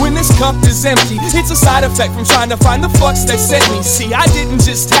friendly. When this cup is empty, it's a side effect from trying to find the fucks that sent me. See, I didn't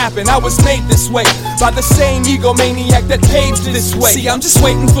just happen, I was made this way by the same egomaniac that paved this way. See, I'm just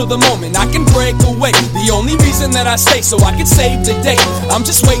waiting for the moment I can break away. The only reason that I stay so I can save the day. I'm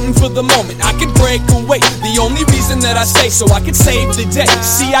just waiting for the moment I can break away. The only reason that I stay so I can save the day.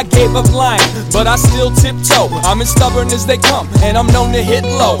 See, I gave up lying, but I still tiptoe. I'm as stubborn as they come, and I'm known to hit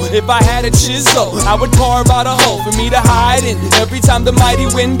low. If I had a chisel, I would carve out a hole for me to hide in every time the mighty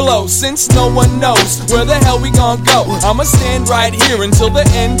wind blows. Since no one knows where the hell we gon' go, I'ma stand right here until the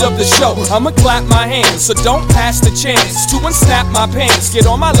end of the show. I'ma clap my hands, so don't pass the chance to unsnap my pants, get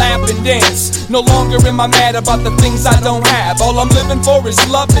on my lap and dance. No longer am I mad about the things I don't have. All I'm living for is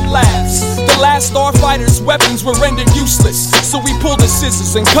love and laughs. The last starfighter's weapons were rendered useless, so we pulled the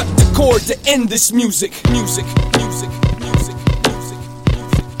scissors and cut the cord to end this music. Music, music, music.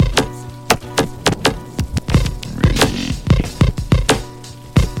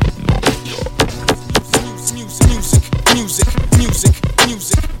 Music, music, music,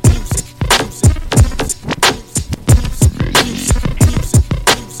 music, music,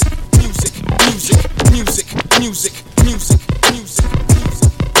 music, music, music.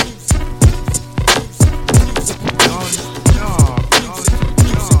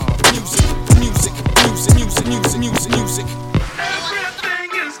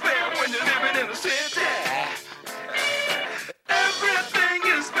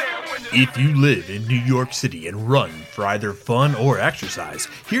 If you live in New York City and run for either fun or exercise,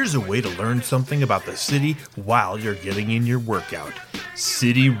 here's a way to learn something about the city while you're getting in your workout.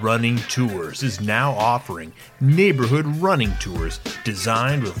 City Running Tours is now offering neighborhood running tours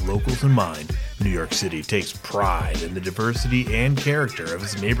designed with locals in mind. New York City takes pride in the diversity and character of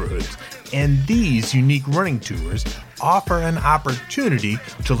its neighborhoods, and these unique running tours offer an opportunity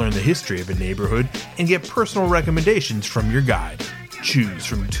to learn the history of a neighborhood and get personal recommendations from your guide. Choose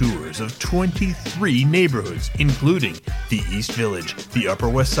from tours of 23 neighborhoods, including the East Village, the Upper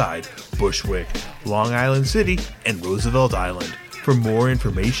West Side, Bushwick, Long Island City, and Roosevelt Island. For more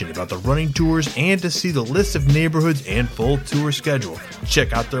information about the running tours and to see the list of neighborhoods and full tour schedule,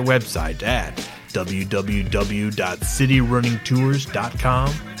 check out their website at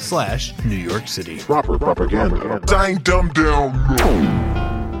www.cityrunningtours.com/New York City. Proper propaganda. Dang dumb down.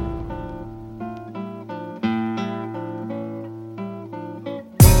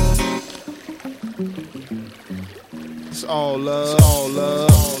 It's all love. It's all love.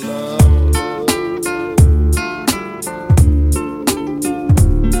 All love.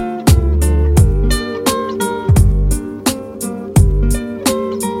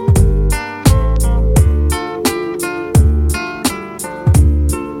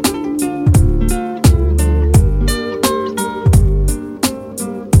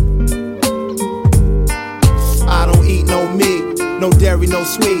 No dairy, no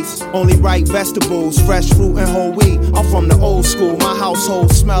sweets, only ripe vegetables, fresh fruit and whole wheat. I'm from the old school, my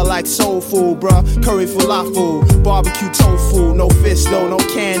household smell like soul food, bruh. Curry falafel, barbecue tofu, no fish though, no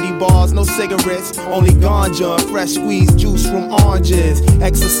candy bars, no cigarettes, only ganja, fresh squeezed juice from oranges.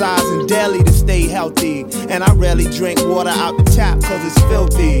 Exercising daily to stay healthy, and I rarely drink water out the tap cause it's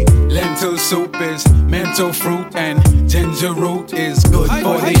filthy. Lentil soup is mental fruit, and ginger root is good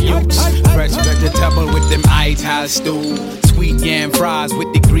for the youth. Fresh vegetable with them Ital stew. Sweet yam fries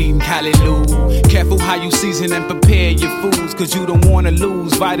with the green callaloo. Careful how you season and prepare your foods, cause you don't wanna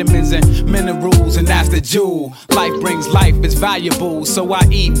lose vitamins and minerals, and that's the jewel. Life brings life, it's valuable, so I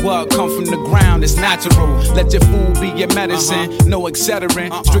eat what come from the ground, it's natural. Let your food be your medicine, no etc.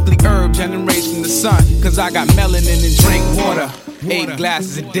 Strictly herb generates from the sun, cause I got melanin and drink water. 8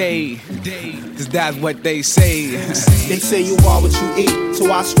 glasses a day, cause that's what they say. They say you are what you eat,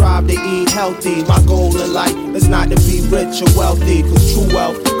 so I strive to eat healthy. My goal in life is not to be rich or wealthy, cause true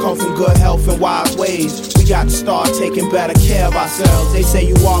wealth comes from good health and wise ways. We got to start taking better care of ourselves. They say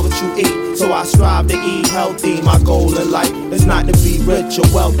you are what you eat, so I strive to eat healthy. My goal in life is not to be rich or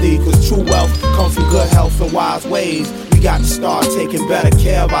wealthy, cause true wealth comes from good health and wise ways. We got to start taking better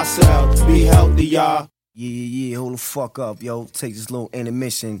care of ourselves. Be healthy, y'all. Yeah, hold the fuck up, yo. Take this little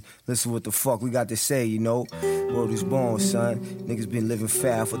intermission. Listen what the fuck we got to say, you know. World is born, son. Niggas been living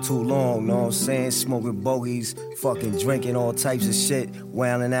foul for too long, know what I'm saying? Smoking bogeys, fucking drinking all types of shit,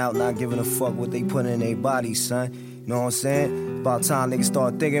 wailing out, not giving a fuck what they put in their bodies, son. You know what I'm saying? About time niggas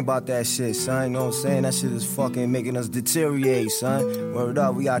start thinking about that shit, son. You know what I'm saying? That shit is fucking making us deteriorate, son. Word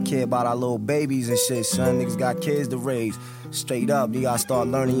up, we gotta care about our little babies and shit, son. Niggas got kids to raise. Straight up, you gotta start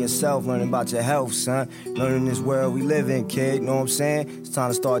learning yourself, learning about your health, son. Learning this world we live in, kid, you know what I'm saying? It's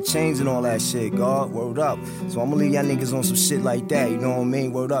time to start changing all that shit, God. Word up. So I'ma leave y'all niggas on some shit like that, you know what I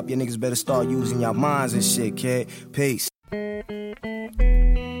mean? Word up, y'all niggas better start using your minds and shit, kid. Peace. I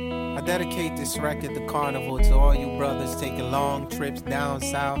dedicate this record, The Carnival, to all you brothers taking long trips down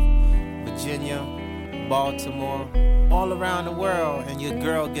south, Virginia, Baltimore, all around the world, and your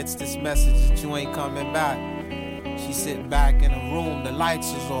girl gets this message that you ain't coming back. She's sitting back in a room, the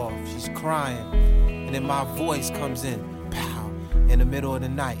lights is off, she's crying, and then my voice comes in, pow, in the middle of the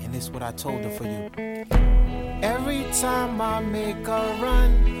night, and this is what I told her for you. Every time I make a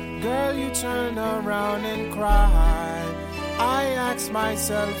run, girl, you turn around and cry. I ask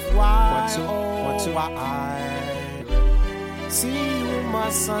myself why, why? See, you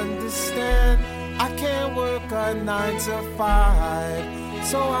must understand, I can't work a 9 to 5,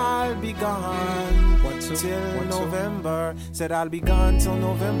 so I'll be gone till November. Said I'll be gone till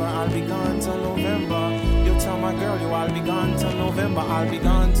November, I'll be gone till November. You tell my girl, you I'll be gone till November, I'll be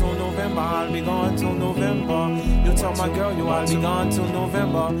gone till November, I'll be gone till November. You tell my girl, you I'll be gone till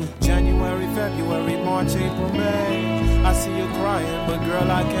November. January, February, March, April, May. I see you crying, but girl,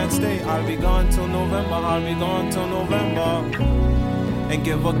 I can't stay. I'll be gone till November, I'll be gone till November. And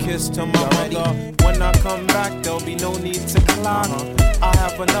give a kiss to my mother. When I come back, there'll be no need to clock. I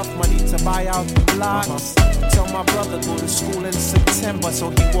have enough money to buy out the blocks. Tell my brother go to school in September, so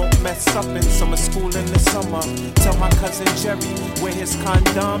he won't mess up in summer school in the summer. Tell my cousin Jerry wear his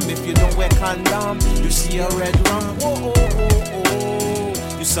condom. If you don't wear condom, you see a red rum. Oh, oh, oh, oh.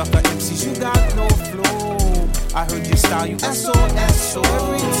 You sucker MCs, you got no flow. I heard your style, you SOS.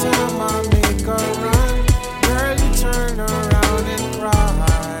 Every time I make a run, girl, you turn around and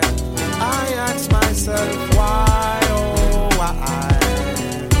cry. I ask myself why, oh why?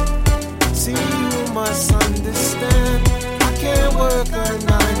 See, you must understand, I can't work a 9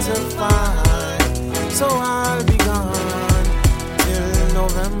 to 5, so I'll be gone till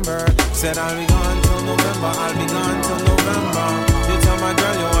November. Said I'll be gone till November, I'll be gone till November. You tell my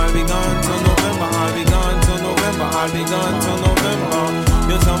girl, yo, I'll be gone till November, I'll be gone till November, I'll be gone till November.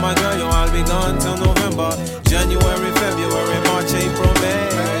 You tell my girl, yo, I'll be gone till November. January, February, March, April, May.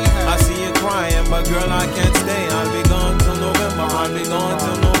 I see you crying, but girl, I can't stay. I'll be gone till November, I'll be gone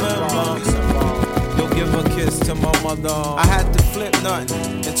till November. You'll give a kiss to my mother. I had to flip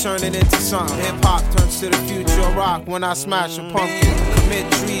nothing and turn it into something. Hip-hop turns to the future of rock when I smash a pumpkin. Commit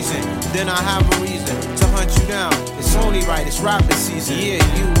treason, then I have a reason to hunt you down. It's only right, it's rapping season. Yeah,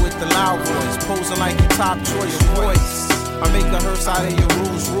 you with the loud voice, posing like your top choice. Your voice, I make a hearse out of your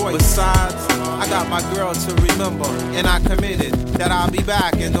Rolls Royce. Besides, I got my girl to remember, and I committed that I'll be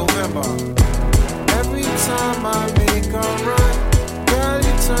back in November. Every time I make a run, girl,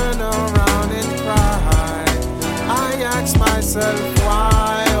 you turn around and cry. I ask myself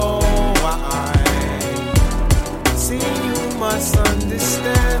why, oh why? See, you must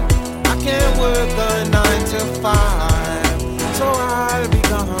understand, I can't work a 9 to 5, so I'll be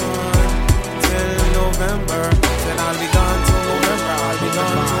gone till November. Said I'll be gone till November, I'll be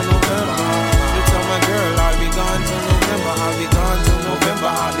gone till November. You tell my girl I'll be gone till November, I'll be gone till November,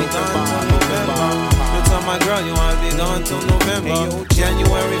 I'll be gone till November. You tell my girl you I'll be gone till November.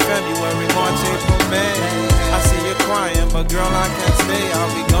 January, February, March, April, May. I see you crying, but girl I can't stay.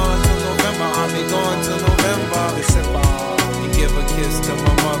 I'll be gone till November, I'll be gone till November. You give a kiss to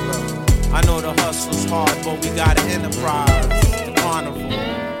my mother. I know the hustle's hard, but we got an enterprise, the carnival.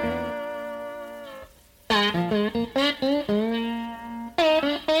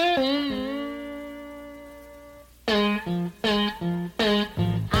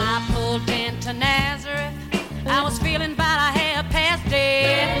 I pulled into Nazareth. I was feeling about a half past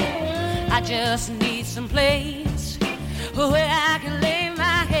dead. I just need some place where I can lay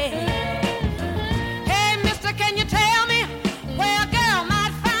my head. Hey, mister, can you tell me where a girl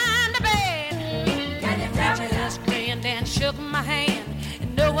might find a bed? I just grinned and shook my hand,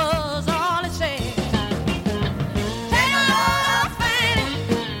 and that was all it said. Take a load off Fanny,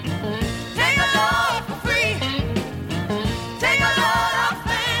 take a load for free. Take a load off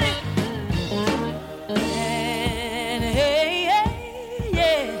Fanny, and hey,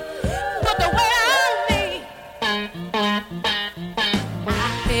 yeah, put the weight on me.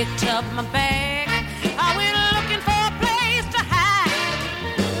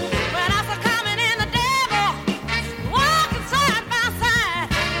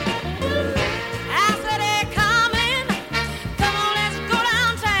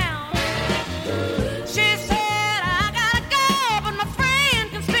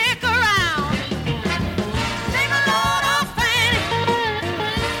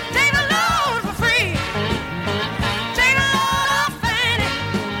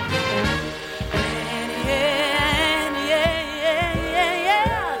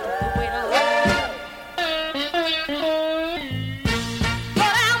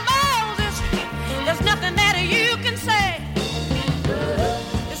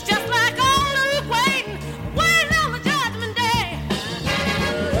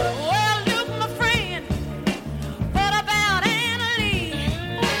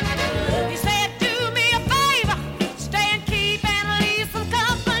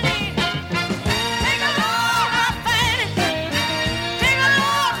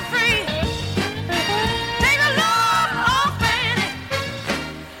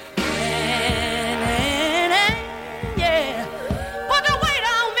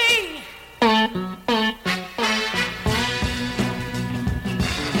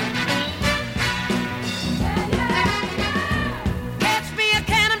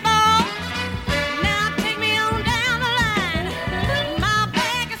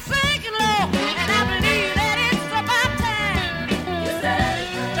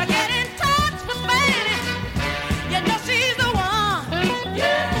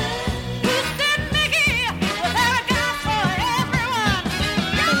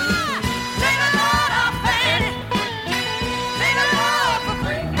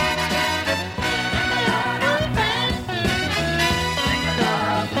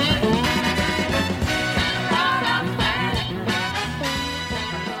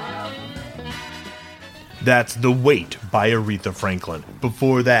 That's The Wait by Aretha Franklin.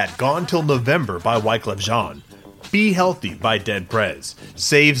 Before that, Gone Till November by Wyclef Jean. Be Healthy by Dead Prez.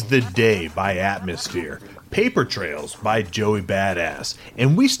 Saves the Day by Atmosphere. Paper Trails by Joey Badass.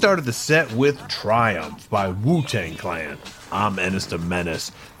 And we started the set with Triumph by Wu-Tang Clan. I'm Ennis the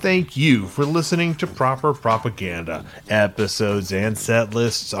Menace. Thank you for listening to Proper Propaganda. Episodes and set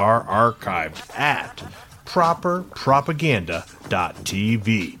lists are archived at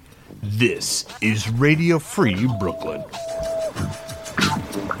properpropaganda.tv. This is Radio Free Brooklyn.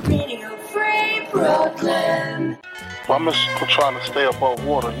 Radio Free Brooklyn. Well, I'm just trying to stay above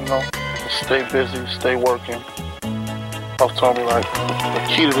water, you know? Stay busy, stay working. I've told me, like, the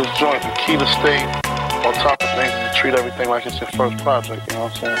key to this joint, the key to stay on top of things is to treat everything like it's your first project, you know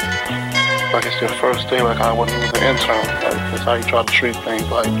what I'm saying? Like it's your first day, like I wasn't even an intern. Like, that's how you try to treat things,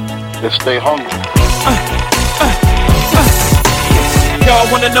 like, just stay hungry. Y'all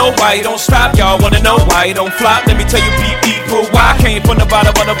wanna know why you don't stop? Y'all wanna know why you don't flop? Let me tell you people why I came from the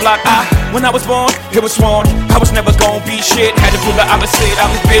bottom of the block. When I was born, it was sworn I was never gonna be shit. Had to prove the opposite, I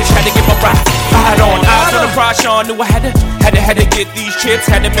was bitch. Had to get my pride on. Eyes on the prize, Sean knew I had to get these chips.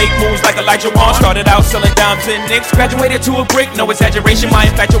 Had to make moves like Elijah Wan. Started out selling dimes and nicks. Graduated to a brick, no exaggeration. My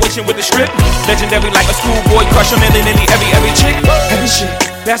infatuation with the strip. Legendary like a schoolboy, crush on every chick. Heavy shit.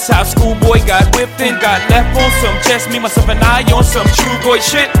 That's how schoolboy got whipped and got left on some chest. Me, myself, and I on some true boy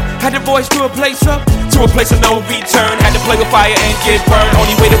shit. Had to voice to a place of no return. Had to play with fire and get burned.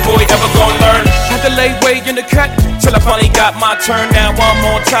 Only way the boy ever gonna learn. Had to lay way in the cut till I finally got my turn. Now I'm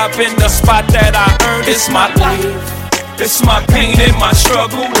on top in the spot that I earned. It's my life, it's my pain and my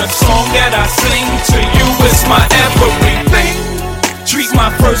struggle. The song that I sing to you is my everything. Treat my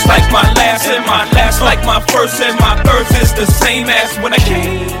first like my last, and my last like my first, and my first is the same as when I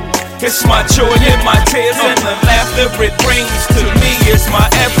came. It's my joy and my tears and the laughter it brings to me. It's my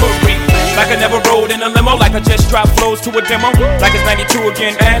everything. Like I never rode in a limo, like I just dropped flows to a demo. Like it's 92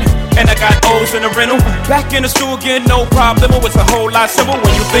 again, and I got O's in a rental. Back in the stool again, no problem. It's a whole lot simple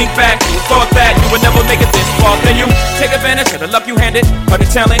when you think back. You thought that you would never make it this far, then you take advantage of the luck you handed, of the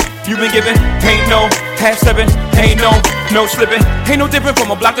talent you've been given. Ain't no half stepping, ain't no slipping. Ain't no different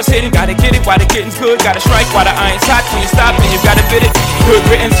from a block that's hitting. Gotta get it while the getting's good. Gotta strike while the iron's hot. When you stop, then you gotta bid it. Good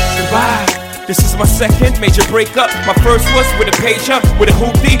riddance, goodbye. This is my second major breakup. My first was with a pager, with a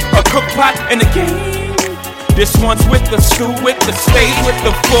hoopty, a cook pot, and a game. This one's with the stew, with the stage, with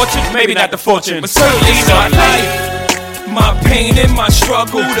the fortune. Maybe not the fortune, but certainly my life, my pain and my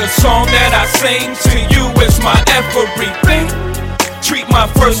struggle. The song that I sing to you is my everything. Treat my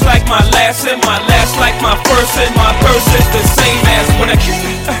first like my last, and my last like my first, and my first is the same as when I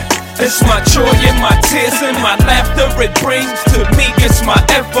came. It's my joy and my tears and my laughter it brings to me. It's my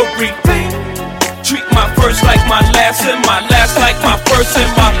everything. Treat my first like my last, and my last like my first, and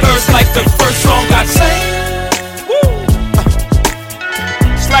my first like the first song I sang. Woo!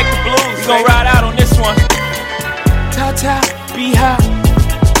 It's like the blues. We gon' ride out on this one. Ta-ta, be high.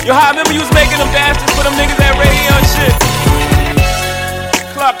 Yo, I remember you was making them dances for them niggas at radio and shit.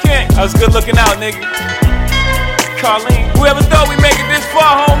 Clark Kent, I was good looking out, nigga. Carlene, whoever thought we make it this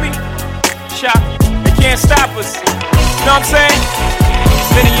far, homie? Shop, they can't stop us. You know what I'm saying?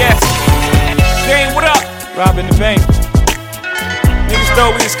 Vinny, yes. Dane, what up? Robbing the bank. Niggas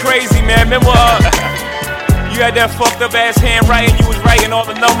thought we was crazy, man. Remember, you had that fucked up ass handwriting. You was writing all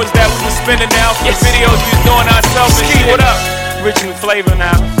the numbers that we was spending now for the videos we was doing ourselves and shit. What up? Original flavor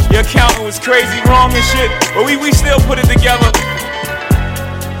now. Your accountant was crazy wrong and shit, but we still put it together.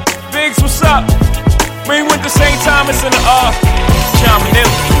 Biggs, what's up? We went the same time as in the John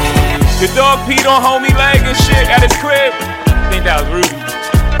Manila. The dog peed on homie leg and shit at his crib. I think that was Ruby.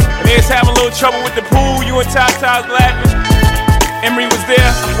 And they was having a little trouble with the pool. You and Ty was laughing. Emery was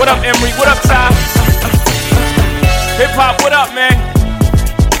there. What up, Emery? What up, Ty? Hip hop, what up, man?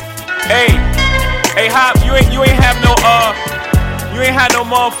 Hey, Hop, you ain't have no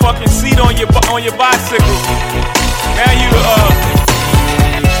motherfucking seat on your bicycle. Now you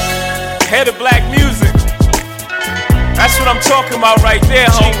head of black music. That's what I'm talking about right there,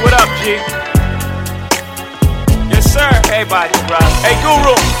 homie. What up, G? Yes, sir. Hey, body, bro. Hey,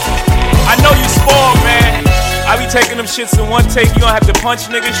 Guru. I know you spoiled, man. I be taking them shits in one take. You gonna have to punch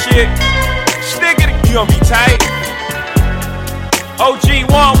nigga shit. Stick it. You gonna be tight.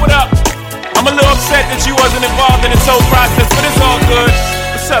 OG1, what up? I'm a little upset that you wasn't involved in this whole process, but it's all good.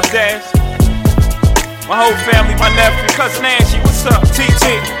 What's up, Dash? My whole family, my nephew, cousin Angie. What's up,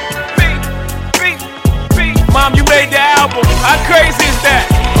 TT? Mom, you made the album. How crazy is that?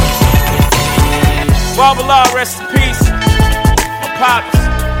 Barbala, rest in peace. My pops,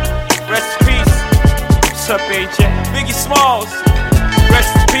 rest in peace. What's up, AJ? Biggie Smalls,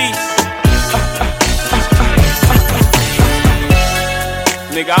 rest in peace.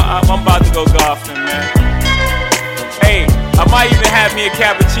 Nigga, I'm about to go golfing, man. Hey, I might even have me a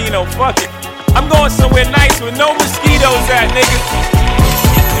cappuccino. Fuck it. I'm going somewhere nice with no mosquitoes at, nigga.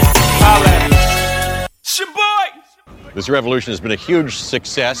 Holla at me. This revolution has been a huge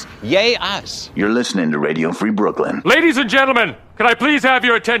success. Yay us. You're listening to Radio Free Brooklyn. Ladies and gentlemen, can I please have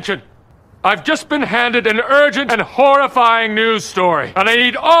your attention? I've just been handed an urgent and horrifying news story, and I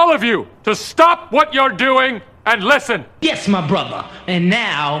need all of you to stop what you're doing and listen. Yes, my brother. And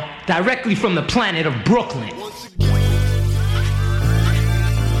now, directly from the planet of Brooklyn.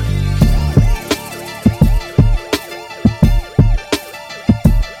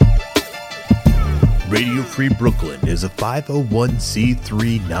 Radio Free Brooklyn is a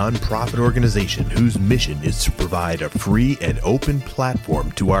 501c3 nonprofit organization whose mission is to provide a free and open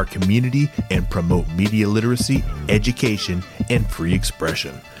platform to our community and promote media literacy, education, and free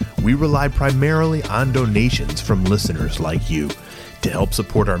expression. We rely primarily on donations from listeners like you. To help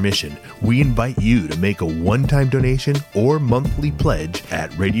support our mission, we invite you to make a one-time donation or monthly pledge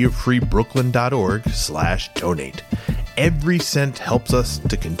at radiofreebrooklyn.org/donate. Every cent helps us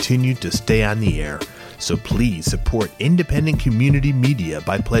to continue to stay on the air. So please support independent community media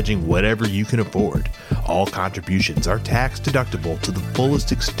by pledging whatever you can afford. All contributions are tax deductible to the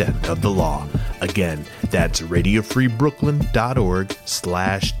fullest extent of the law. Again, that's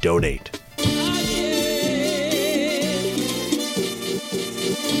radiofreebrooklyn.org/donate.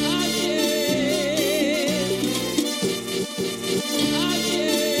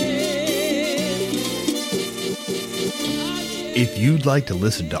 If you'd like to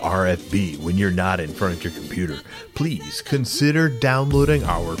listen to RFB when you're not in front of your computer, please consider downloading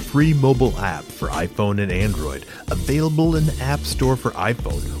our free mobile app for iPhone and Android, available in the App Store for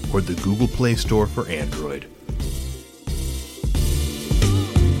iPhone or the Google Play Store for Android.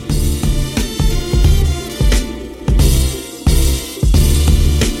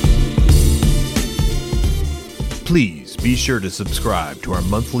 Please be sure to subscribe to our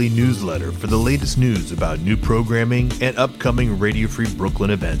monthly newsletter for the latest news about new programming and upcoming Radio Free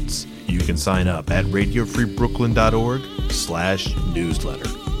Brooklyn events. You can sign up at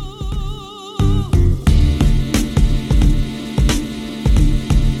radiofreebrooklyn.org/newsletter.